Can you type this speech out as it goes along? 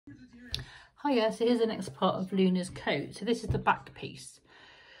Hiya, so here's the next part of Luna's coat. So this is the back piece.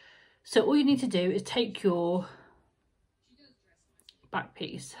 So all you need to do is take your back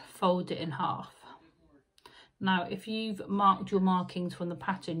piece, fold it in half. Now, if you've marked your markings from the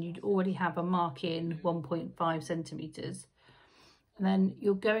pattern, you'd already have a mark in 1.5 centimetres. And then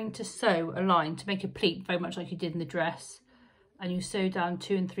you're going to sew a line to make a pleat, very much like you did in the dress. And you sew down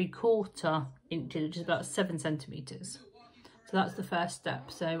 2 3/4 inches, which is about 7 centimetres. So that's the first step.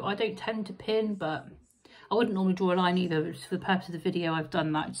 So I don't tend to pin, but I wouldn't normally draw a line either. But for the purpose of the video, I've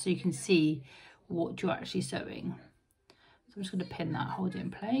done that so you can see what you're actually sewing. So I'm just going to pin that, hold it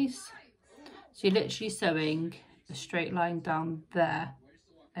in place. So you're literally sewing a straight line down there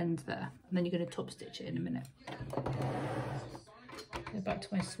and there. And then you're going to top stitch it in a minute. Go back to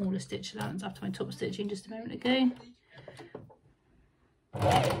my smaller stitch allowance after my top stitching just a moment ago.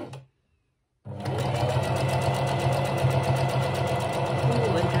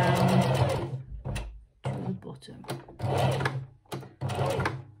 Bottom.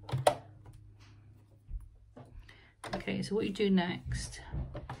 Okay, so what you do next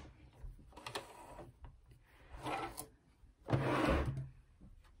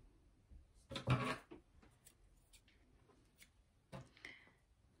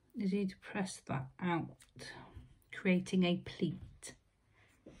is you need to press that out, creating a pleat.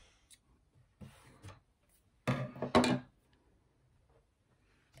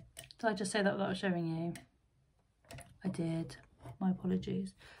 Did I just say that without showing you? I did. My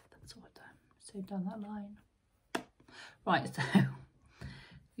apologies. That's what I've done. So down that line. Right, so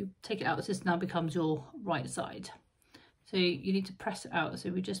you take it out. So this now becomes your right side. So you need to press it out. So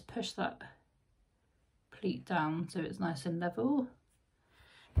we just push that pleat down so it's nice and level.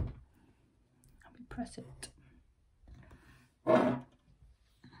 And we press it.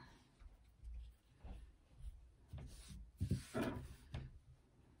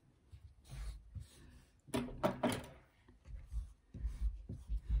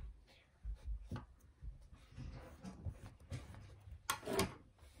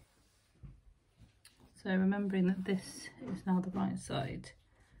 So remembering that this is now the right side,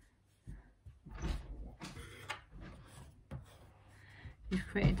 you've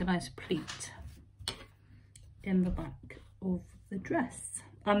created a nice pleat in the back of the dress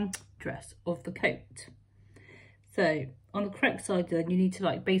of the coat. So on the correct side then you need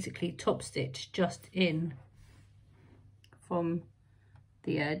to basically top stitch just in from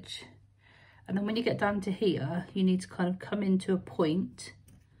the edge, and then when you get down to here you need to kind of come into a point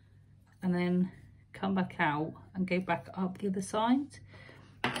and then come back out and go back up the other side.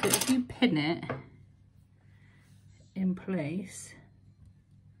 So if you pin it in place,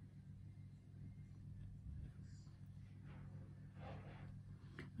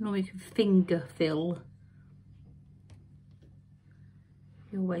 normally you can finger fill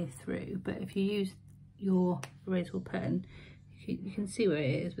your way through, but if you use your erasable pen you can see where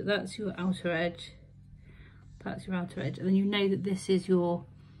it is, but that's your outer edge, that's your outer edge, and then you know that this is your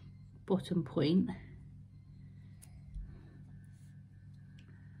bottom point.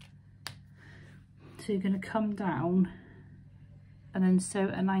 So you're going to come down and then sew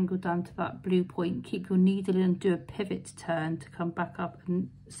an angle down to that blue point, keep your needle in and do a pivot turn to come back up and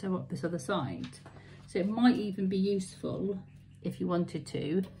sew up this other side. So it might even be useful if you wanted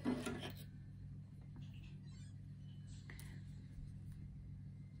to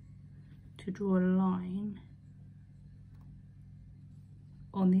draw a line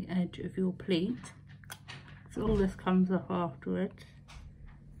on the edge of your pleat, so all this comes up afterwards,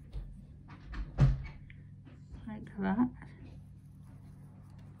 like that,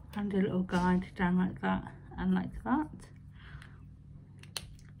 and a little guide down like that and like that,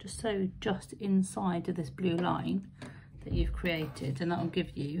 just so just inside of this blue line that you've created, and that will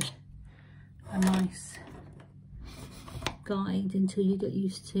give you a nice guide until you get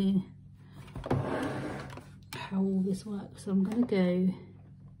used to how all this works. So I'm going to go,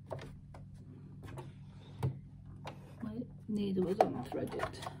 my needle was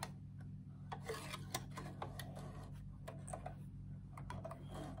unthreaded.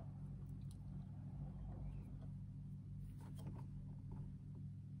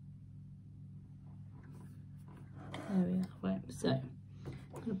 There we are. Right, so I'm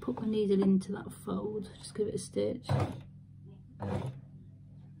going to put my needle into that fold, just give it a stitch.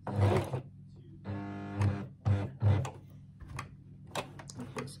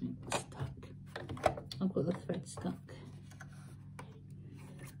 I've got the thread stuck.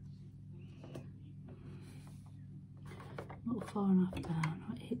 Not far enough down.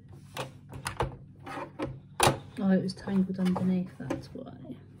 Oh, it was tangled underneath, that's why.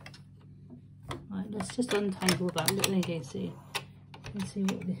 Right, let's just untangle that little, you see. You can see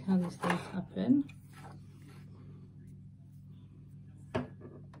how these things happen.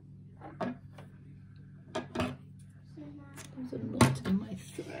 There's a knot in my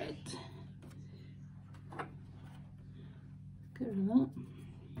thread. Get rid of that.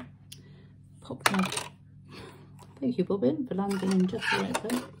 Pop my, thank you bobbin for landing in just the right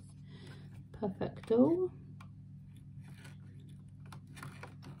place. Perfecto.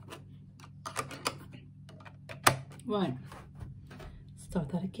 Right, start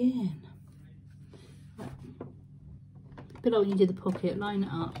that again. Right. But when you do the pocket, line it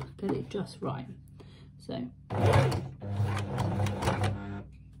up, get it just right. So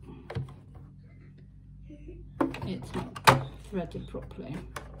it's not threaded properly.